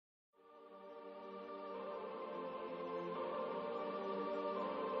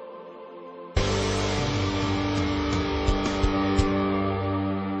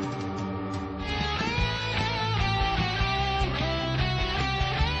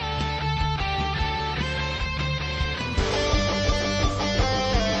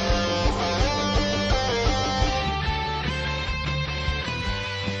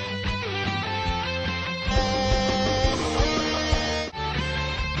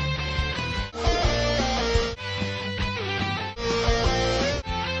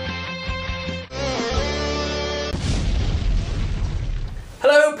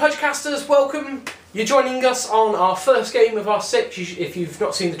Pudgecasters, welcome! You're joining us on our first game of our 6. If you've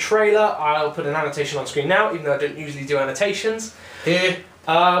not seen the trailer, I'll put an annotation on screen now, even though I don't usually do annotations. Here.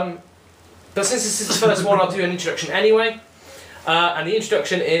 But since this is the first one, I'll do an introduction anyway. And the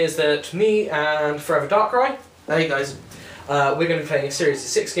introduction is that me and ForeverDarkrai, Hey guys. we're going to be playing a series of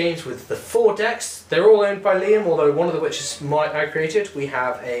 6 games with the 4 decks. They're all owned by Liam, although one of the which is I created. We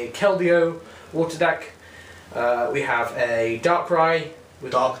have a Keldeo water deck. We have a Darkrai.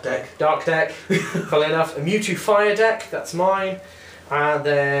 Dark deck. Funnily enough, a Mewtwo Fire deck, that's mine. And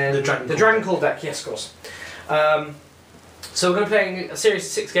then The Dragon Call deck, yes, of course. So we're going to be playing a series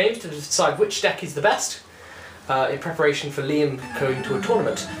of 6 games to decide which deck is the best in preparation for Liam going to a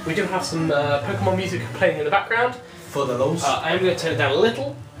tournament. We do have some Pokemon music playing in the background. For the lows. I am going to turn it down a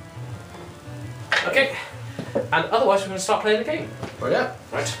little. Okay. And otherwise we're going to start playing the game. Right, yeah.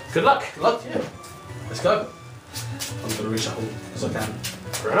 Right. Good luck. Good luck, yeah. Let's go. I'm going to reshuffle as I can.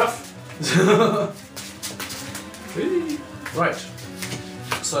 Fair enough. Right.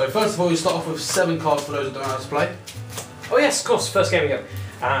 So first of all, you start off with 7 cards for those who don't know how to play. Oh yes, of course, first game again.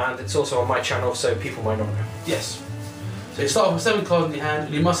 And it's also on my channel, so people might not know. Yes. So you start off with 7 cards in your hand,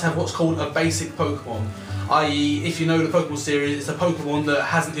 and you must have what's called a basic Pokemon. I.e., if you know the Pokemon series, it's a Pokemon that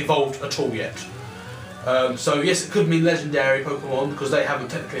hasn't evolved at all yet. So yes, it could mean legendary Pokemon, because they haven't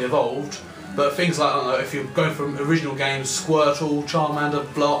technically evolved. But things like, I don't know, if you're going from original games, Squirtle, Charmander,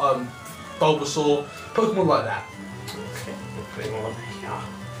 Bulbasaur, Pokemon like that. Okay, we'll put him on here.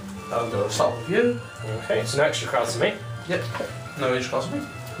 I'm going to start with you. Okay, so no extra cards for me. Yep. No extra cards for me.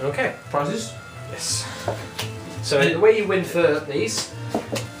 Okay. Prizes? Yes. So the way you win for these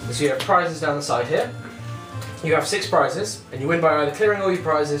is you have prizes down the side here. You have 6 prizes, and you win by either clearing all your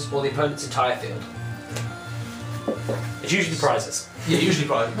prizes or the opponent's entire field. It's usually prizes. Yeah, usually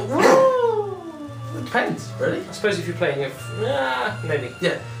prizes. It depends, really. I suppose if you're playing with... maybe.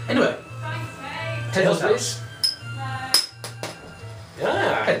 Yeah. Anyway. Tails, please.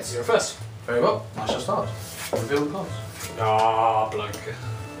 Yeah, Heads. you're first. Very well. I shall start. Reveal the cards. Ah, bloke.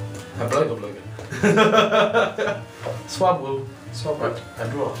 A bloke or bloke? Swabble. Swabble. Right.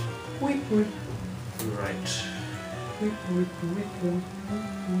 And draw. Weep, weep. Right.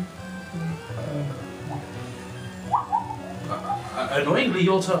 Annoyingly,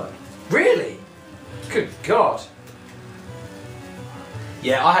 your turn. Really? Good God.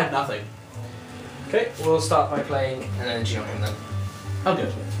 Yeah, I had nothing. Okay, we'll start by playing an energy on him then. Oh,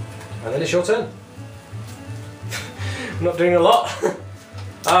 good. And then it's your turn. I'm not doing a lot.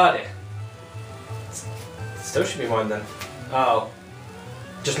 Ah dear. Still should be mine then. Oh.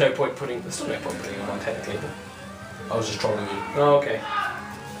 Just no point putting... There's still no point putting it on technically. I was just trolling you. Oh, okay.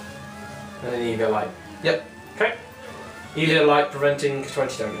 And then Eager Light. Yep. Okay. Eager Light preventing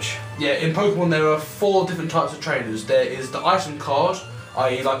 20 damage. Yeah, in Pokemon there are 4 different types of trainers. There is the item card,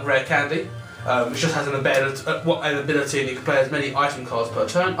 i.e. like rare candy, which just has an ability and you can play as many item cards per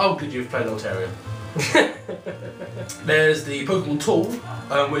turn. Oh good, you've played Altaria. There's the Pokemon tool,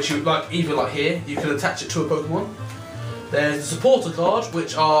 which you either like here, you can attach it to a Pokemon. There's the supporter card,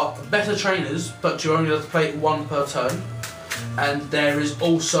 which are better trainers, but you're only allowed to play 1 per turn. And there is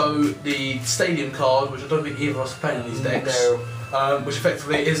also the stadium card, which I don't think either of us are playing on these decks. No. Which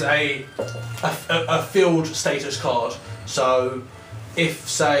effectively is a field status card. So, if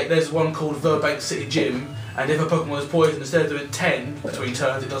say there's one called Verbank City Gym, and if a Pokemon is poisoned, instead of doing 10 between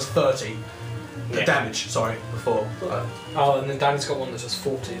turns, it does 30 damage. Sorry, before. Oh, and then Danny's got one that does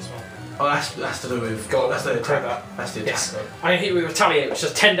 40 as well. Oh, that's to do with. That's the attack. That's the attack. Yes. I'm gonna hit you with Retaliate, which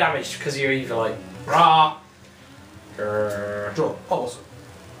does 10 damage because you're either like rah. Draw. Awesome.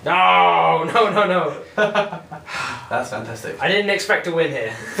 No. That's fantastic. I didn't expect to win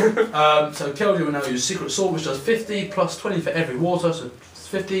here. So Keldeo will now use Secret Sword, which does 50 plus 20 for every water, so it's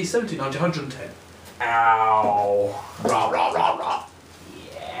 50, 70, 90, 110. Ow. Rah, rah, rah, rah.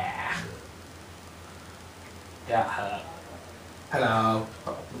 Yeah. That hurt. Hello.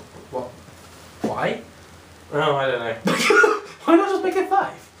 What? Why? Oh, I don't know. Why not just make it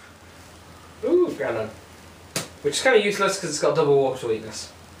 5? Ooh, Granon. Which is kind of useless because it's got double water weakness.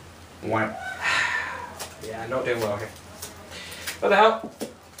 Wow. Yeah, not doing well here. What the hell?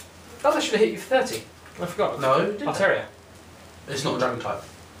 Oh, that should have hit you for 30. I forgot. No, it didn't. Altaria. It's not a dragon type.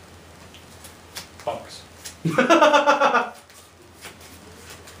 Box.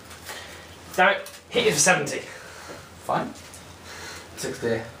 Damn it. Hit you for 70. Fine.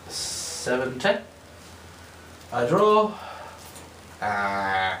 60, 70. I draw.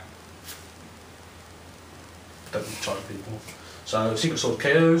 Don't charge people. So Secret Sword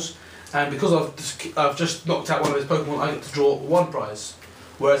KOs, and because I've just knocked out one of his Pokemon, I get to draw 1 prize.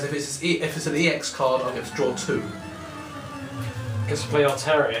 Whereas if it's an EX card, I get to draw 2. Guess we'll play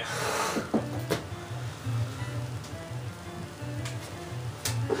Altaria.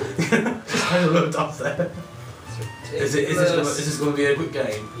 Just kind of looked up there. Is this going to be a quick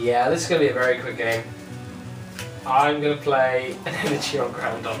game? Yeah, this is going to be a very quick game. I'm going to play an energy on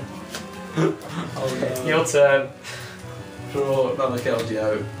Groundon. Oh no. Your turn. Draw another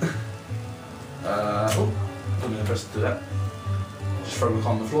KLGO. I'm going to press to do that. Just throw them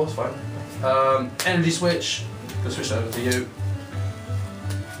on the floor, it's fine. Energy switch. Going to switch that over to you.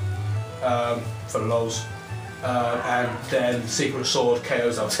 For the lols. And then Secret Sword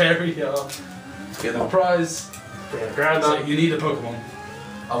KOs Altaria. Get them a prize. Bring the Groundon. So you need a Pokemon,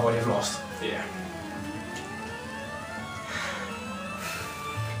 otherwise you've lost. Yeah.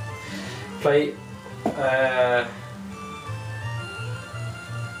 Play.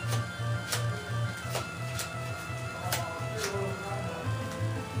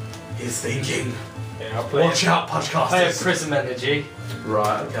 He's thinking. Yeah, I'll play. Watch out, Pudgecast. Play a Prism Energy.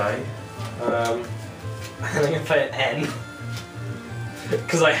 Right, okay. And I'm going to play an N.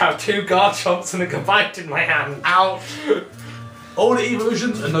 Because I have 2 Garchomps and a Gabite in my hand. Ouch! All the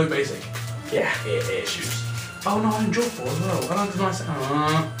evolutions and no basic. Yeah. Issues. Oh no, I'm draw 4 as well. I like the nice.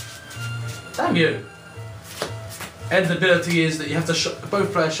 Damn you! And the ability is that you have to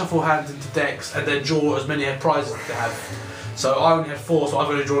both players shuffle hands into decks and then draw as many prizes as they have. So I only had 4, so I've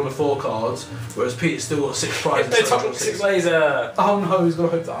only drawn the 4 cards, whereas Pete's still got 6 prizes. No, Toxic Laser! Oh no, he's got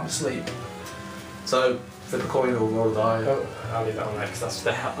to hope that I'm asleep. So, flip a coin or roll a die. Oh, I'll leave that on there because that's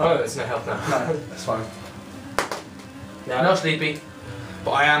the health. Oh, there's no health now. No, that's fine. No. Not sleepy,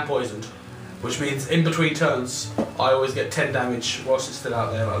 but I am poisoned. Which means in between turns, I always get 10 damage whilst it's still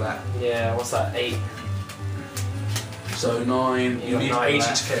out there like that. Yeah, what's that? 8. So 9, you need 80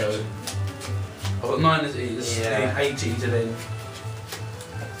 to KO. I've got 9 as it is, Yeah. 80 to then.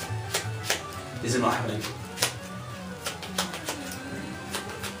 Is it not happening?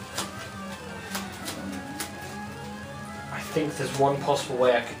 I think there's one possible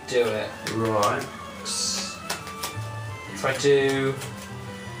way I could do it. Right. If I do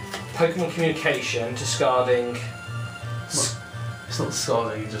Pokemon Communication, discarding. It's not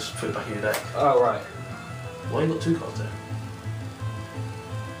discarding, you just put it back in your deck. Oh, right. Why you got 2 cards there?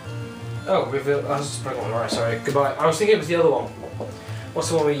 Oh, reveal. I was just Pokemon, right, sorry. Goodbye. I was thinking it was the other one. What's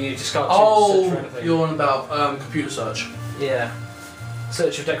the one where you discard 2 to search for anything? You're on about computer search. Yeah.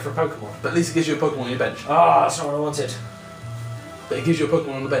 Search your deck for a Pokemon. But at least it gives you a Pokemon on your bench. Ah, that's not what I wanted. But it gives you a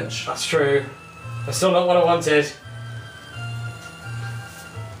Pokemon on the bench. That's true. That's still not what I wanted.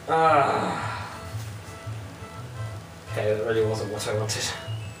 Ah. Okay, that really wasn't what I wanted.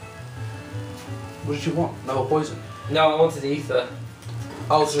 What did you want? No poison? No, I wanted Ether.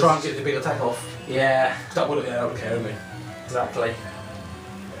 Oh, to try and get the big attack off. Yeah. That would have carried me. Exactly.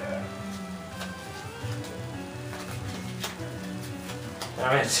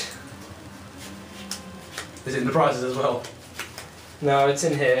 Damn it. Is it in the prizes as well? No, it's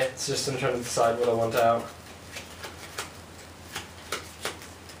in here. It's just I'm trying to decide what I want out.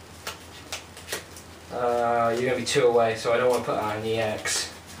 You're going to be 2 away, so I don't want to put that in the EX.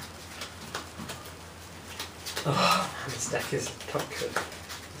 Oh, this deck is not good.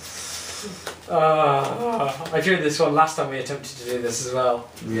 I drew this one last time we attempted to do this as well.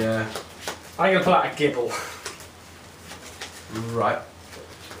 Yeah. I'm going to pull out a Gibble. Right.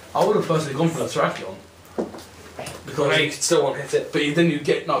 I would have personally gone for the Terrakion. Because you could still one-hit it. But then you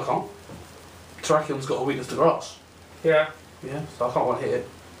get... No, I can't. Terrakion's got a weakness to grass. Yeah. Yeah, so I can't one-hit it.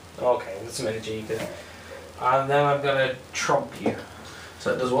 Okay, that's some energy you could... And then I'm going to trump you.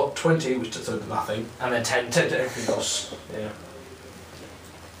 So it does what? 20, which does nothing. And then 10 to everything else. Yeah.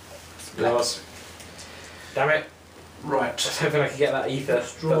 Bless. Damn it. Right. I was hoping I could get that ether,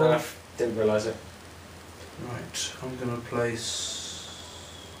 but then I didn't realise it. Right, I'm going to place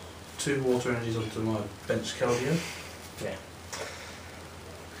 2 water energies onto my bench Keldeo. Yeah.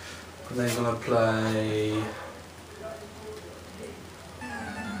 And then I'm going to play...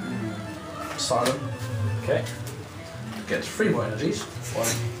 Siren. Okay. Get 3 more energies. 1,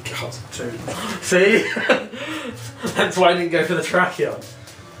 God. 2. See? That's why I didn't go for the Terrakion.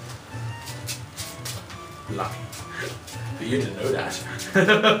 Lucky. But you didn't know that.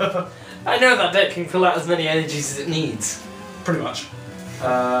 I know that deck can pull out as many energies as it needs. Pretty much.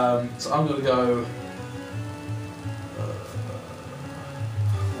 So I'm going to go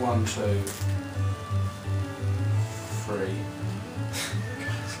 1, 2, 3.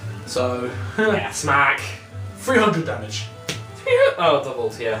 So Yeah, smack. 300 damage. Oh,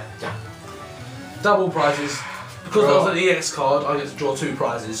 doubled, yeah. Double prizes. Because I was an EX card, I get to draw 2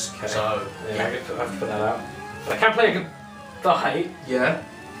 prizes. Okay. So Yeah, I have to put that out. But I can play a good fight. yeah.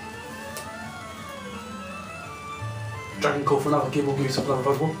 Dragon Call for another Gibble, give yourself another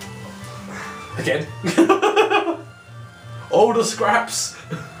Pokemon. Again. All the scraps!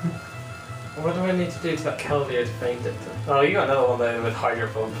 What do I need to do to that Keldeo to faint it? Oh, you got another one there with Hydro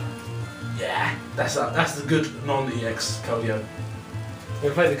Pump. Yeah, that's the good non-EX Keldeo. We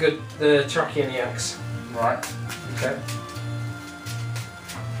play the Terrakion EX. Right. Okay.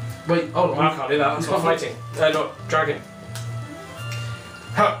 Wait, hold on. I can't do that, that's not fighting. No, Dragon.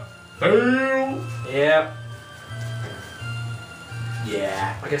 Ha! Fail! Yeah.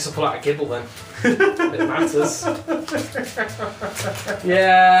 Yeah. I guess I'll pull out a Gibble then. It matters.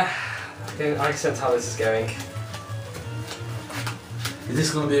 Yeah. I sense how this is going. Is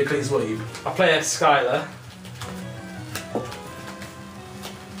this going to be a clean sweep? I'll play a Skylar.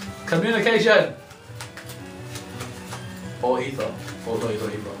 Communication! Or Ether. Or not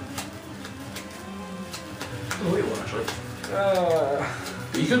Ether. Oh, wait, one actually.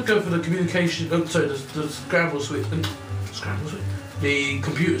 But you could go for the communication. Sorry, the scramble switch. Scramble switch? The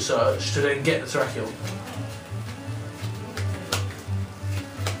computer search to then get the Terrakion.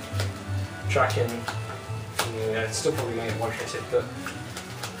 Tracking. Yeah, it's still probably going to get one-shotted, but.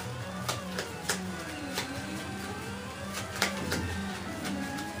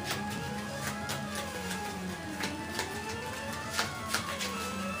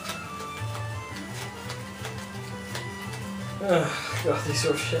 God, this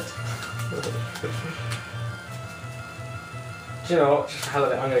sort of shit. Do you know what? Just for hell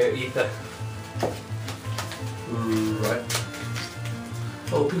of it, I'm going to go Ether. Right.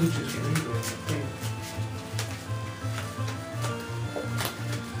 Oh, Pikachu's getting Ether.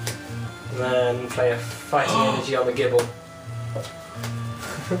 And then play a fighting energy on the Gibble.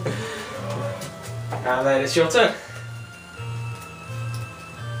 And then it's your turn.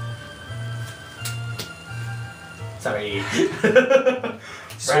 Sorry.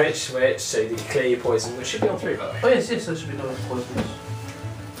 Switch, so that you clear your poison, which should be on 3 by the way. Oh yes, there should be no poisons.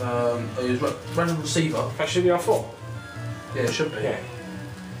 It was random receiver. That should be on 4. Yeah, it should be. Yeah.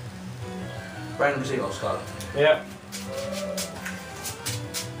 Random receiver on Scarlet. Yeah.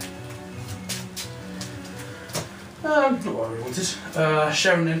 Not what I really wanted.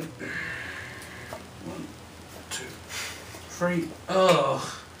 Sharon in. 1, 2, 3. Ugh.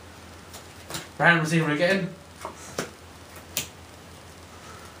 Random receiver again.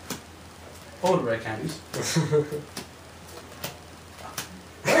 All the rare candies.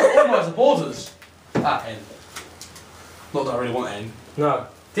 What are my supporters? Ah, N. Not that I really want N. No.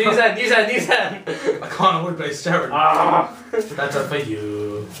 Use N, use N, use N! I can't avoid place Sharon. Ah! That's up for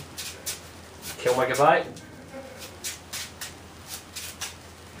you. Kill Megabyte.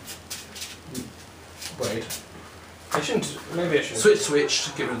 Wait. I shouldn't. Maybe I should. Switch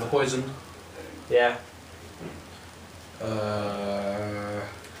to get rid of the poison. Yeah.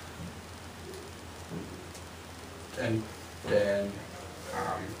 And then.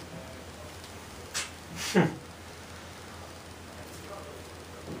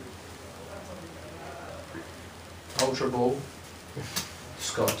 Ultra Ball.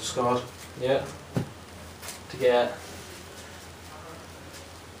 Discard. Yeah. To get.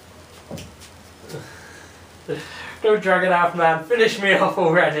 Don't drag it out, man. Finish me off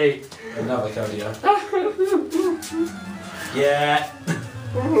already. Another Keldeo. Yeah.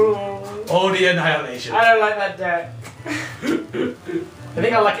 All the annihilation. I don't like that deck. I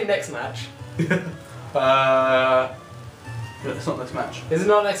think I'll like it next match. It's not next match. Is it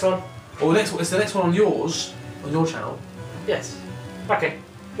not next one? Or it's the next one on yours, on your channel. Yes. Okay.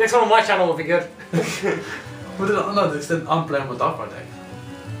 Next one on my channel will be good. But no, then I'm playing with Darkrai deck.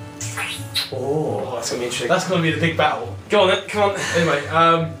 Oh, that's gonna be interesting. That's gonna be the big battle. Go on then, come on. Anyway,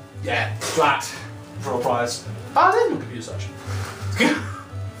 yeah, Flat. for a prize. Ah, there's no computer search.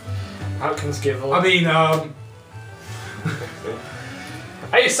 Outcomes give all. I mean,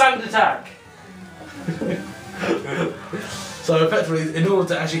 Hey, sand attack! so effectively, in order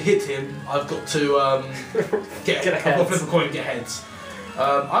to actually hit him, I've got to Get I've got to flip a coin and get heads.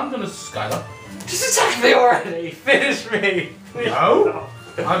 I'm gonna Skylar. Just attack me already! Finish me! No.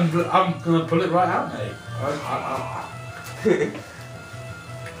 I'm gonna pull it right out, mate.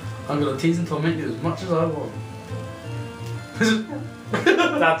 I'm gonna tease and torment you as much as I want.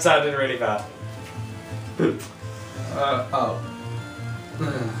 That sounded really bad. Oh.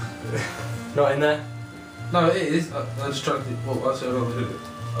 Not in there? No, it is. I'm just trying to think. Well, actually, I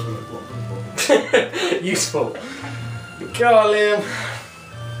don't know what. Useful. Go on, Liam.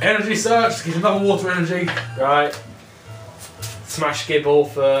 Energy search, give another water energy. Right. Smash Gibble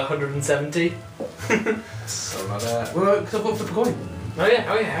for 170. Something like that. Well, because I've got to flip a coin. Oh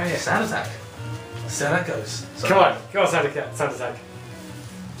yeah. Sand attack. See how that goes. So, Come on, sand attack.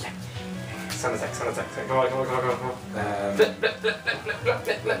 Sound attack. Come on.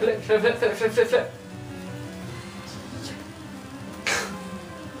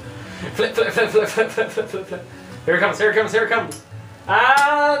 Flip. Flip. Here it comes.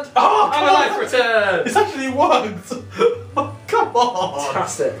 And come a on! life return. It's actually worked! Oh, come on!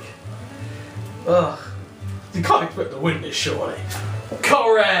 Fantastic. Ugh. You can't expect to win this, surely.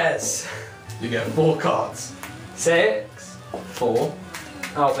 Corres. You get 4 cards. 6. 4.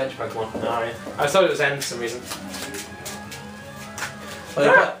 Oh, bench Pokemon. Alright. I thought it was N for some reason.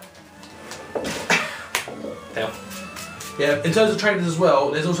 Tail. Yeah, in terms of trainers as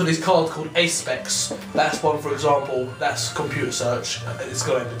well, there's also this card called Ace Specs. That's one, for example, that's computer search. It's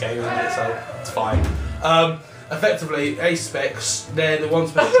going to end the game, isn't it? So it's fine. Effectively, Ace Specs, they're the one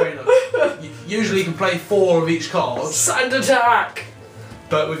special trainer. Usually you can play 4 of each card. Sand attack!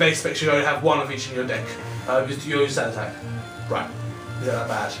 But with Ace Specs, you only have 1 of each in your deck. You use Sand Attack. Right. Is that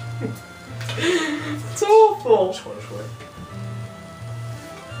bad? It's awful!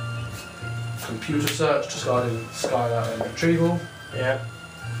 Computer search, discarding Skylight and Retrieval. Yeah.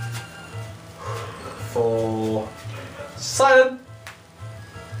 For Silent.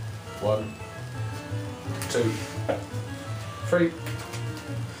 1, 2, 3.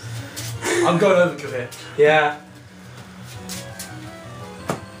 I'm going overkill here. Yeah.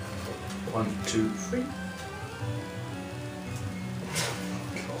 1, 2, 3.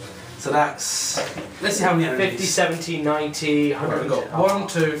 So that's. Let's see how many energies. 50, 70, 90, 100. We've got 1,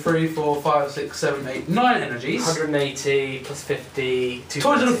 2, 3, 4, 5, 6, 7, 8, 9 energies. 180 plus 50.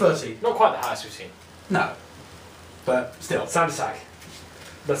 230. Not quite the highest we've seen. No. But still. Sand attack.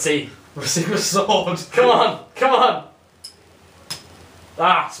 Let's see. Receive a sword. Come on.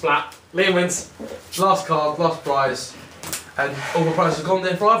 Ah, splat. Liam wins. Last card, last prize. And all the prizes have gone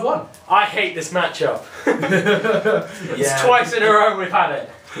there for I've won. I hate this matchup. It's twice in a row we've had it.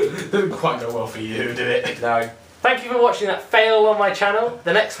 Didn't quite go well for you, did it? No. Thank you for watching that fail on my channel.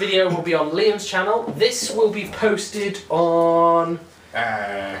 The next video will be on Liam's channel. This will be posted on.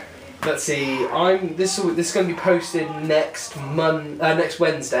 Let's see. This is going to be posted next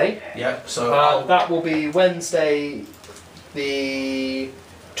Wednesday. Yep. So that will be Wednesday, the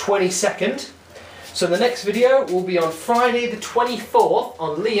 22nd. So the next video will be on Friday the 24th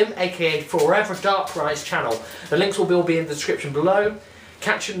on Liam, aka ForeverDarkrai's channel. The links will all be in the description below.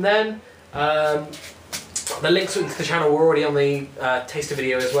 Catch him then. The links to the channel were already on the taster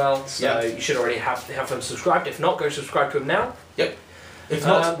video as well, so you should already have them subscribed. If not, go subscribe to him now. Yep. If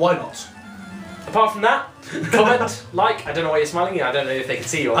not, why not? Apart from that, comment, like. I don't know why you're smiling. I don't know if they can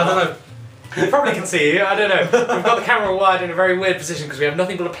see you or not. I don't know. They probably can see you, I don't know. We've got the camera wired in a very weird position because we have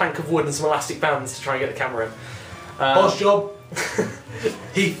nothing but a plank of wood and some elastic bands to try and get the camera in. Boss job.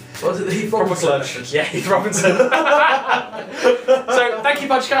 Heath Robinson. Yeah, Heath Robinson. So, thank you,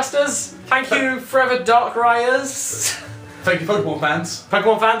 Pudgecasters. Thank you, ForeverDarkraiers. Thank you, Pokemon fans.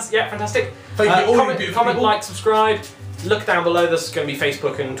 Pokemon fans, yeah, fantastic. Thank you, all you beautiful comment, people. like, subscribe. Look down below, there's going to be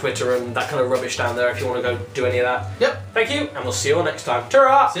Facebook and Twitter and that kind of rubbish down there if you want to go do any of that. Yep. Thank you, and we'll see you all next time.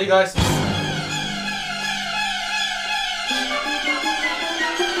 Ta-ra! See you guys.